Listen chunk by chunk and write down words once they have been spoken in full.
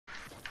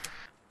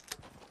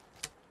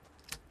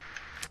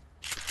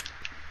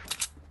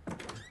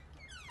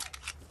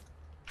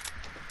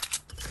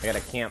I got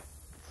a camp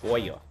for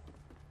you.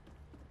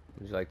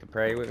 Would you like to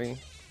pray with me?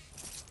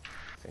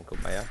 Sing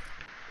kumbaya.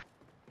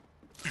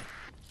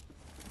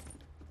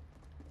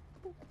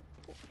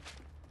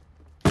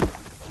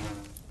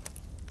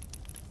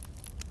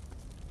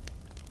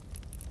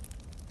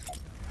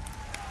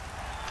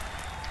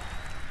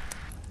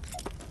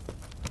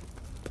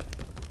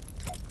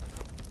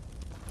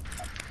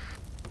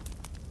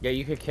 Yeah,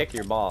 you could kick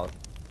your balls.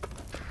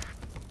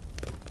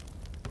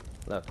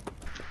 Look.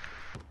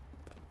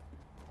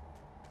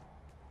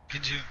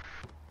 Could you?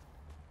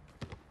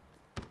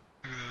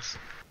 Look at this.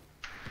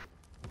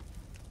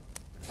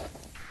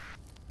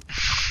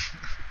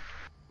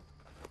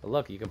 But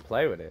look, you can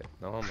play with it.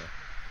 No homo.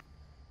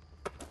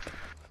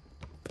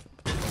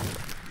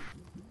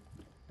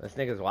 This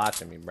nigga's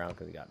watching me, bro,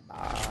 because he got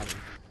body.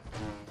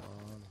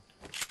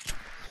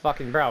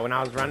 Fucking bro, when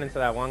I was running to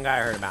that one guy,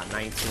 I heard about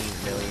 19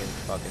 million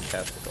fucking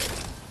testicles.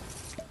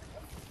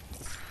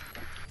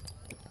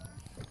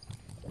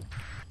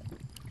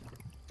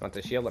 Want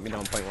the shield? Let me know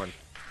on point one.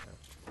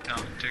 No,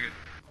 take it.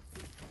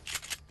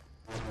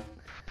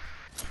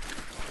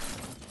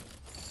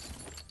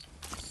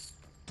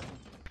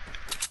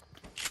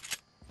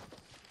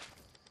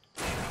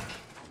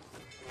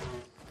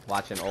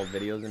 Watching old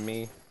videos of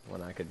me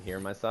when I could hear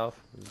myself.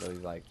 So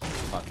he's like,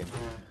 fucking.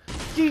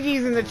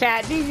 GG's in the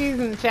chat, GG's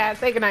in the chat,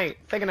 say goodnight,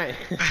 say goodnight.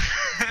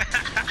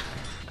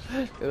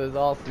 It was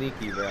all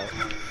sneaky, bro.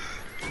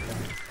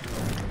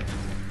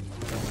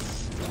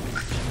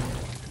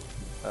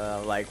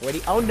 Like, what do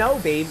you, oh no,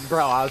 baby,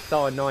 bro, I was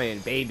so annoying,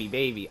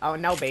 baby, oh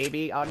no,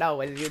 baby, oh no,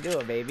 what is you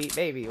doing,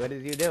 baby, what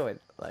is you doing,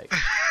 like,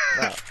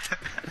 bro,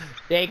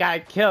 they gotta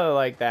kill it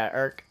like that,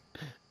 Erk.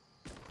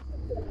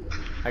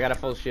 I got a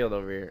full shield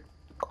over here,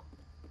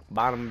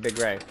 bottom, big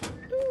ray,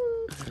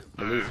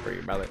 loot for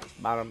you, brother,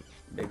 bottom,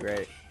 big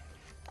ray,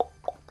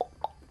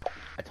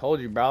 I told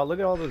you, bro, look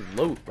at all this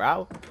loot,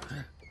 bro,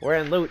 we're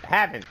in loot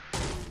heaven,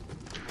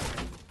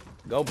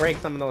 go break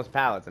some of those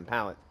pallets and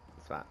pallet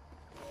spot.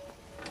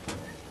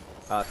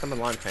 Someone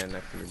launch fan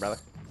next to me, brother.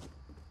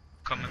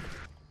 Coming.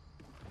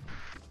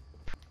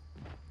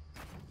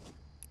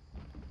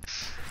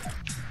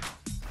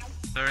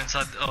 They're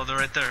inside. Oh, they're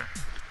right there.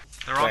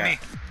 They're on me.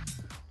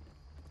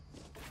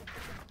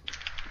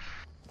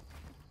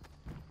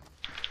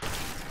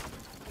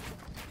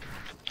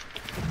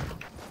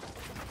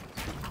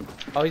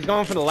 Oh, he's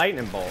going for the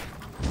lightning bolt.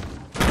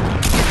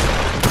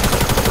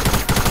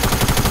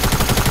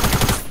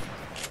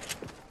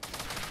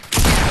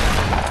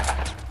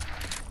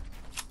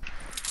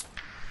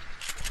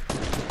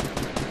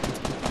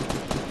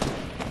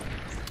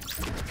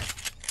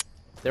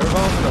 They were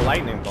going for the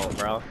lightning bolt,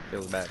 bro.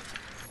 Feels bad.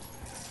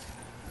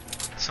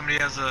 Somebody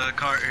has a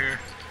cart here.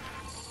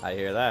 I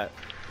hear that.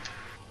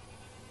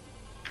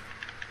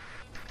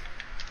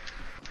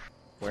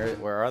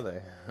 Where are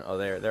they? Oh,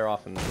 they're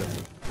off in the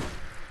distance.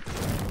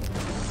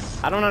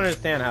 I don't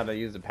understand how to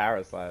use the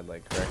power slide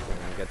like correctly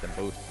and get the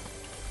boost.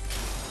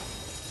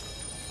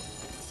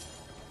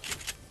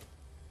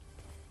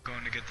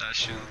 Going to get that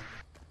shield.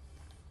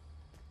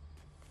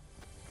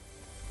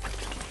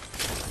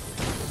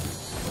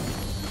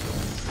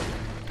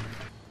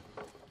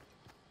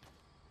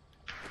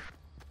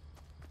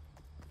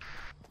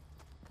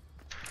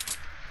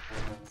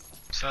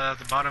 So at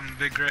the bottom,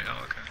 big gray.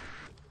 Oh, okay.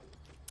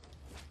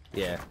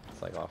 Yeah,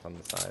 it's like off on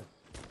the side.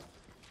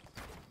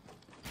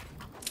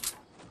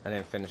 I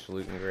didn't finish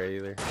looting gray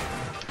either.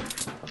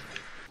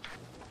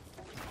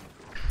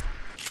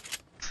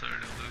 Sorry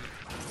to loot.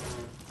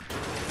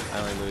 I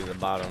only looted the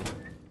bottom.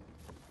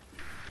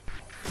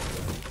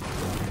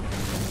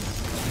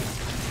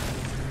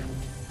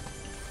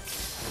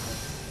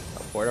 A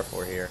porta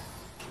for here.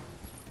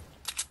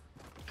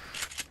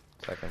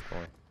 Second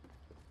floor.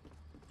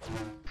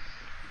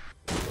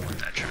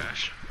 That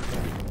trash.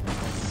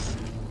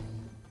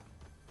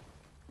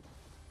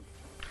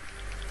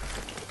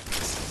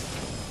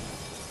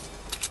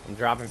 I'm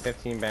dropping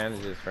 15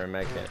 bandages for a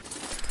med kit.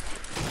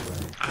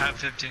 I have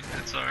 15,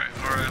 it's alright.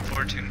 Or I have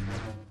 14.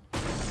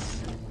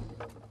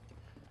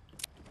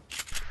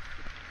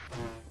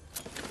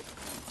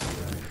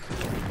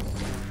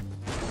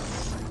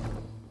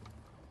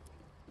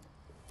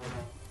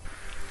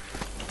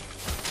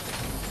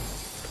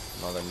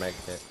 Another med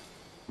kit.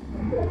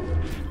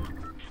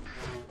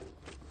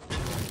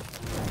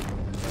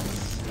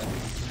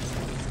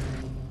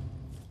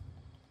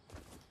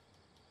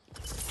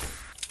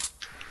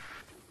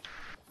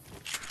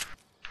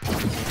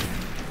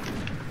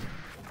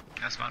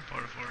 That's my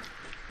porta fort.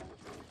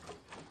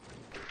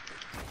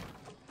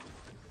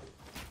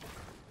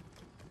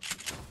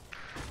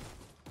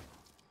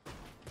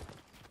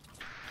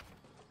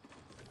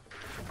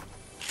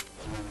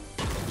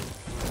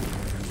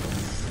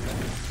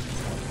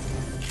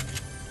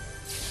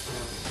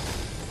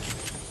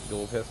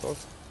 Dual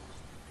pistols?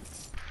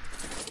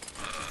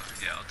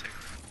 Yeah, I'll take it.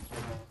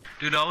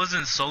 Dude, I was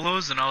in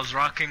solos and I was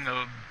rocking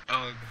a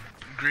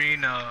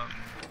green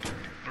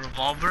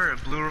revolver, a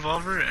blue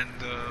revolver, and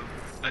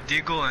a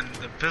deagle and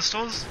the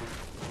pistols.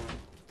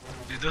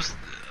 Dude,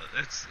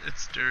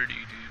 it's dirty,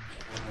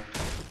 dude.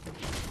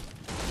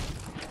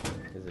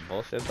 Is it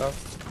bullshit though?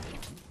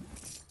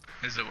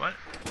 Is it what?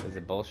 Is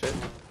it bullshit?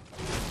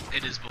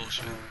 It is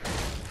bullshit.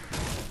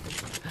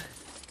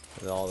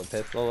 Is all the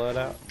pistol load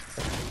out?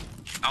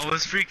 I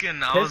was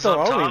Pistol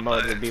up only top,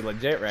 mode would be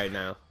legit right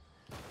now.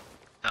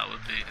 That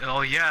would be.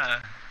 Oh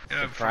yeah.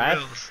 Yeah, for Suppress,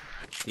 reals.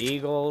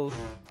 Eagles,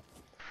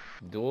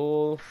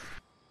 duels.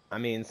 I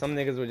mean, some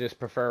niggas would just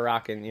prefer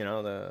rocking, you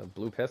know, the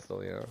blue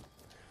pistol, you know.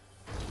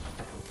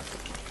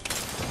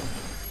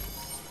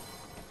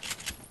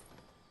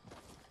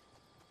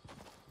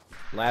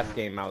 Last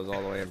game, I was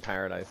all the way in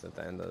paradise at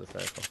the end of the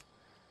circle.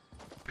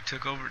 We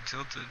took over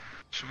Tilted.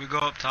 Should we go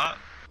up top?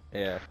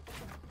 Yeah.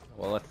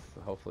 Well, let's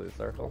hopefully the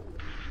circle.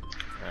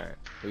 Alright.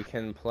 We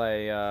can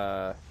play,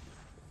 the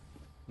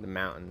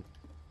mountain.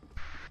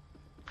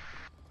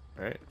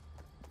 Alright.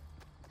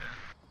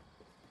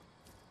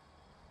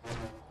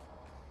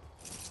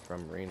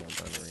 From Reno,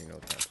 down to Reno,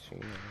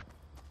 Cappuccino.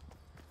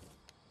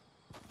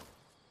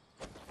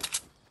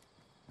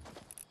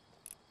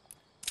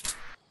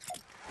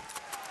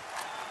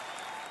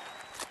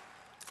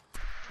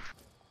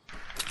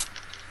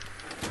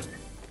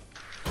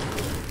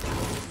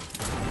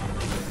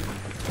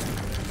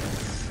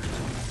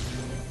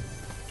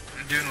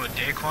 Doing what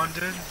Daquan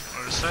did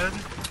or said.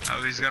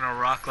 How he's gonna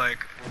rock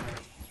like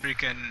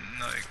freaking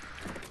like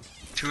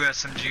 2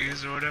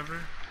 SMGs or whatever,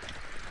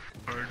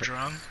 or a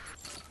drum,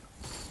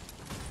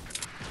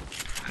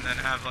 and then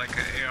have like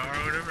an AR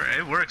or whatever.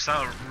 It works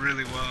out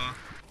really well.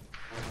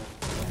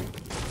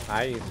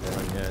 I used to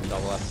run in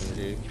double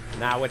SMG.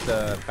 Now with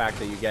the fact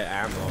that you get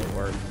ammo, it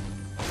works.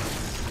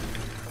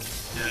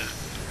 Yeah.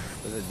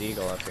 There's a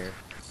deagle up here.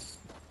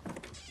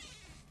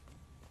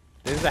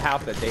 This is the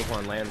house that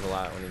Daquan lands a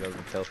lot when he goes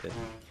to Tilted.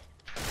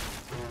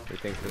 He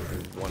thinks this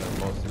is one of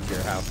the most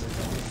secure houses.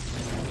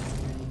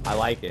 I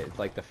like it. It's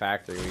like the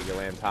factory where you can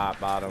land top,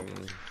 bottom,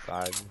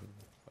 side.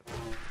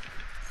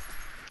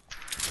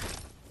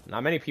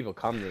 Not many people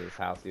come to this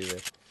house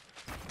either.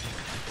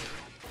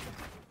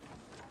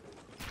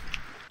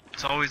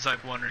 It's always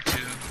like 1 or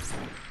 2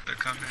 that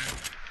come here.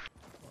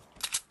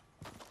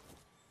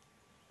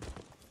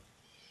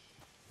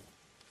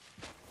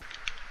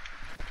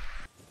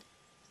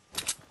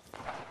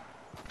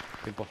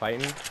 People fighting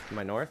to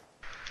my north.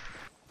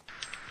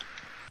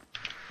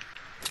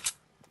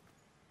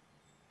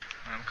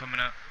 I'm coming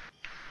up.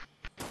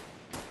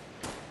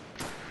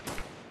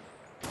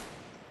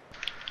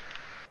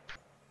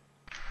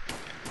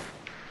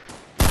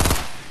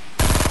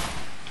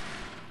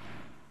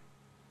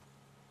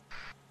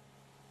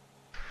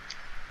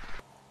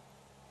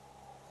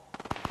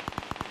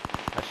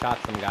 I shot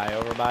some guy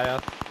over by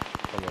us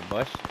from a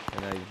bush,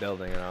 and now he's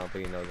building, and I don't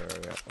think he knows where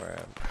we're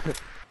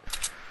at.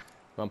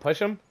 Wanna push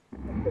him?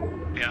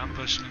 Yeah, I'm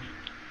pushing him.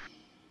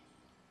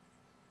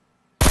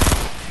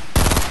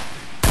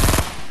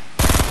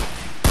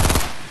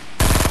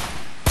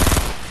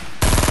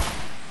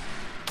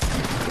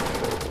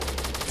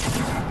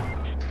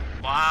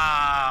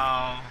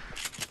 Wow.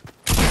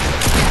 He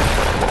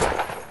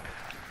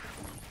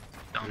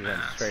went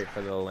Dumbass. straight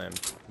for the limb.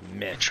 I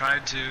Missed.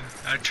 tried to.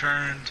 I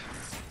turned.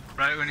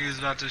 Right when he was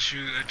about to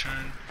shoot, I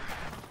turned.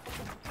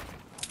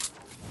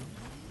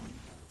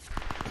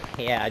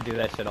 Yeah, I do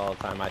that shit all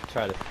the time. I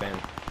try to spin.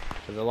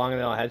 Because as long as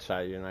they don't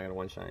headshot you, you're not gonna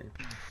one-shot you.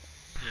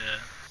 Yeah.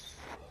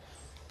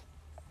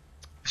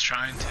 He's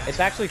trying to. It's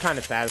actually kind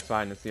of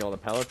satisfying to see all the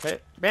pellets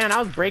hit. Man, I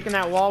was breaking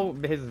that wall,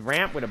 his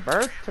ramp with a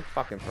burst. Took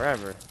fucking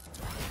forever.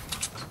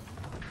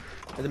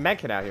 There's a med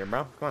kit out here,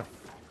 bro. Come on.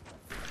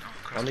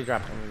 Let me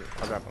drop him.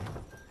 I'll drop him.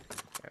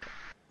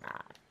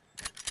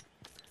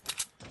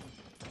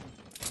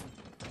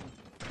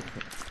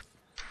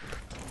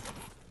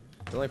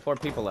 There's only 4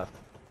 people left.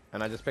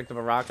 And I just picked up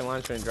a rocket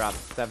launcher and dropped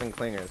 7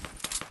 clingers.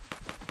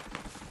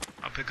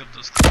 I'll pick up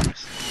those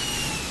clippers.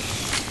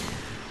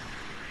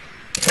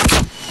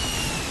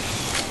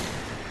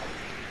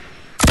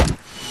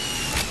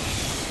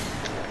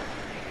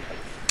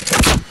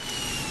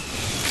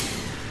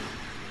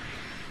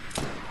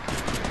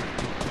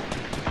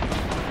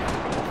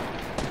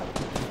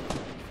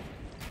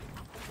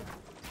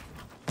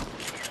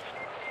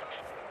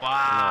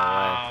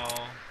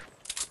 Wow.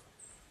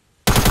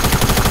 There's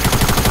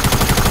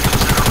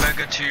an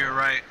Omega to your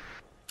right.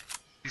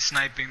 He's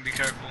sniping, be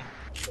careful.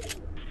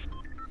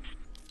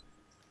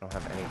 I don't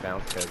have any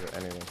bounce codes or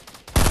anything.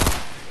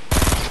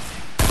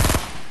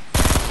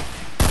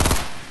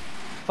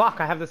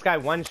 Fuck, I have this guy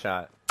one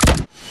shot. There's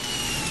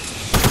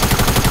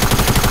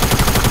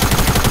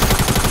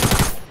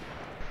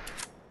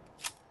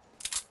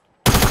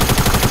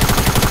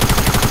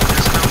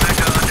an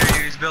Omega under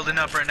you, he's building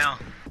up right now.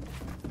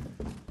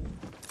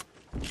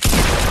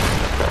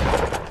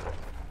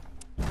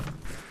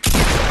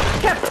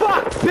 Get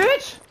fucked,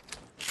 bitch!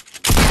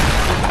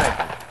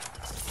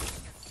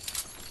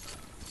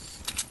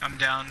 I'm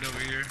downed over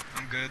here.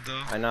 I'm good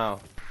though. I know.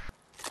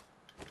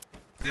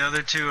 The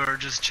other 2 are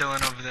just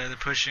chilling over there. They're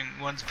pushing.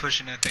 One's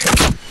pushing, I think.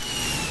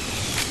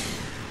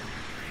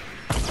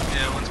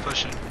 Yeah, one's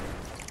pushing.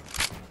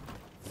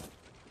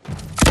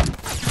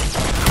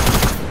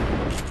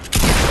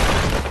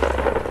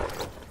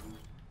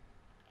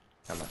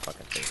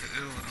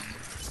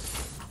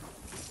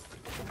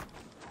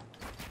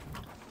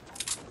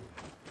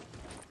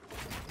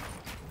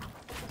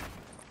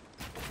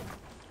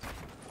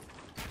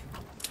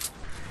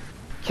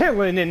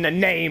 killing in the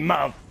name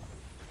of.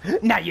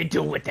 Now you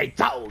do what they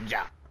told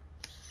ya.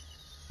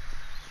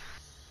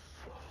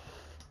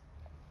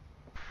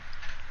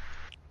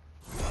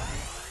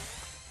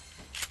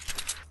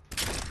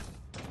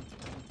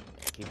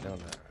 Keep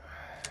doing that.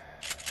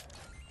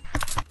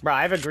 Bro,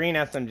 I have a green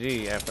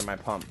SMG after my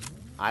pump.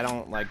 I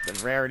don't, like, the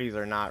rarities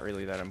are not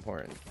really that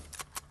important.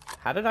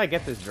 How did I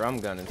get this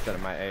drum gun instead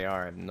of my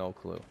AR? I have no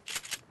clue.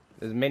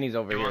 There's minis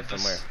over here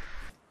somewhere.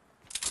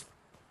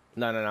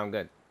 No, I'm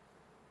good.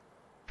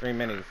 3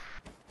 minis.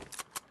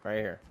 Right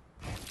here.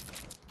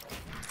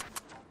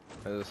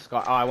 There's a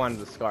scar. Oh, I wanted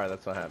the scar.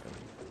 That's what happened.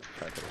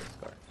 Try to take the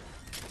scar.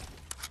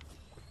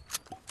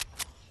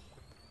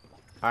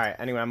 Alright,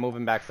 anyway, I'm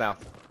moving back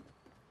south.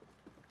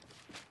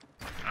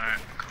 Alright,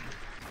 come.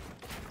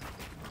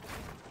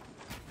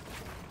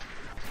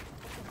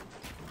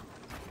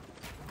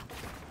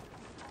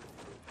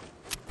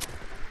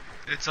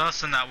 It's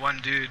us and that one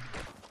dude.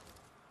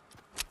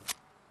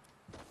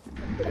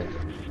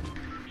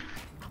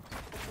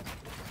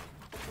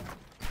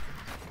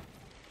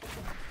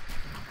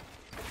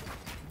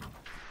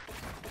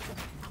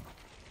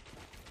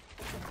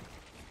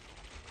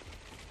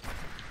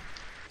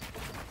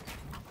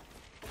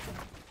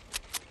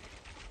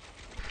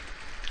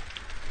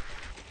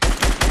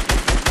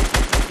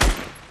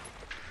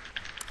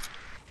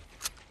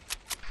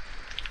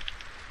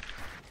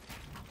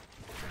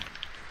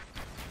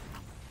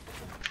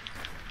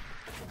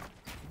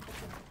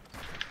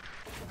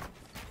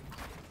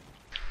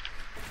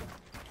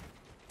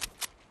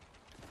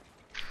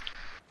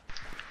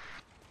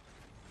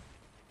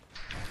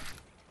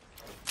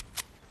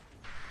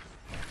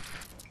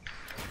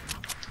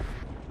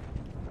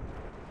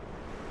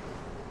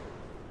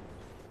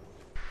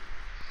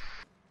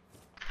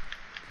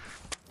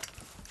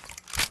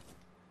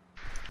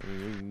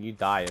 You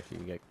die if you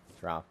get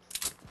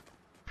dropped.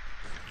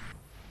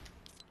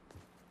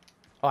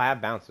 Oh, I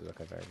have bouncers.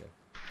 Okay, very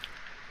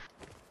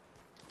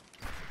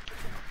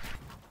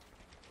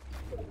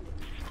good.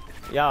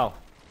 Yo.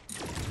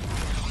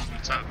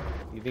 What's up?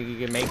 You think you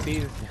can make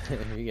these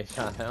if you get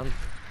shot down?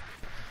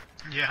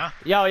 Yeah.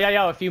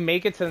 Yo, if you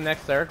make it to the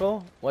next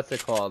circle, what's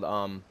it called?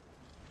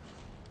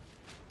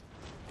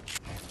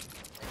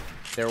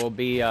 There will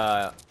be,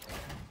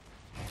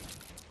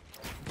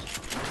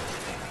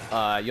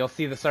 you'll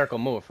see the circle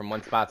move from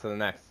one spot to the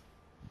next.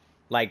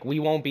 Like, we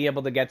won't be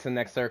able to get to the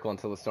next circle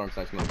until the storm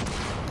starts moving.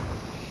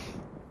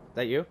 Is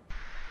that you?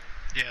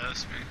 Yeah,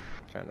 that's me.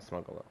 Trying to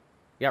smoke a little.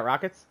 You got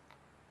rockets?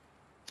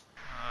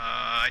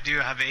 I do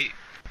have 8.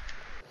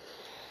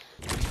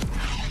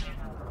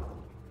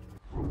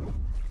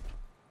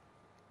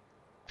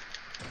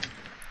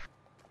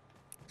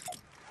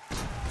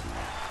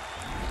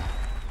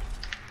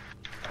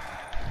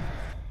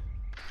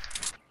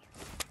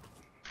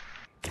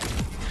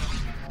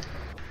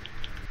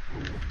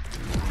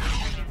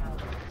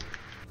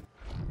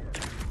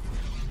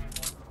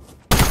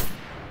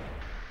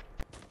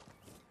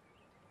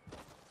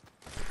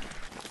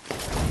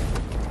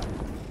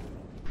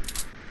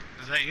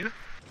 Is that you?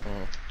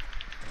 Oh.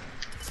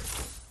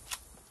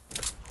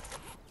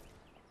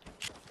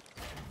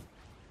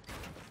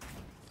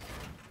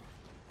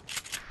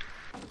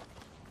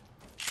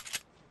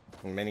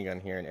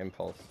 Minigun here and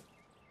impulse.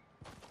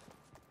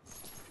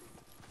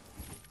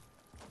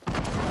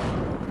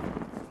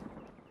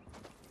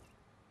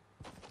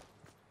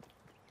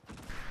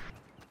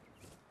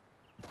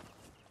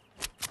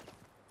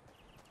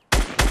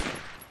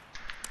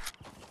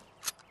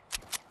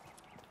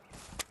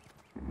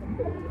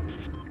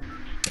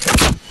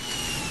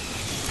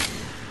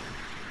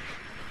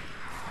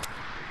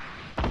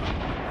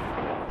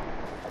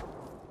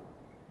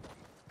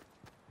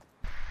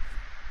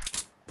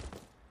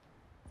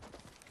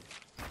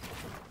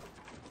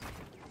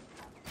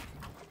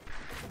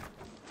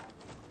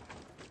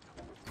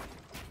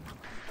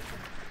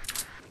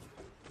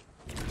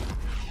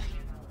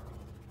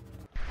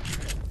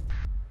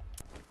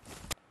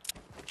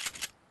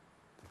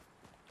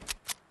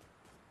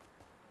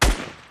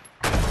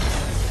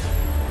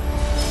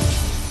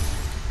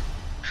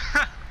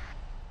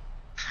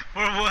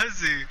 Where was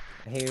he?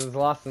 He was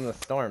lost in the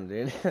storm,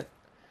 dude.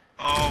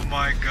 Oh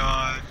my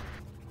god.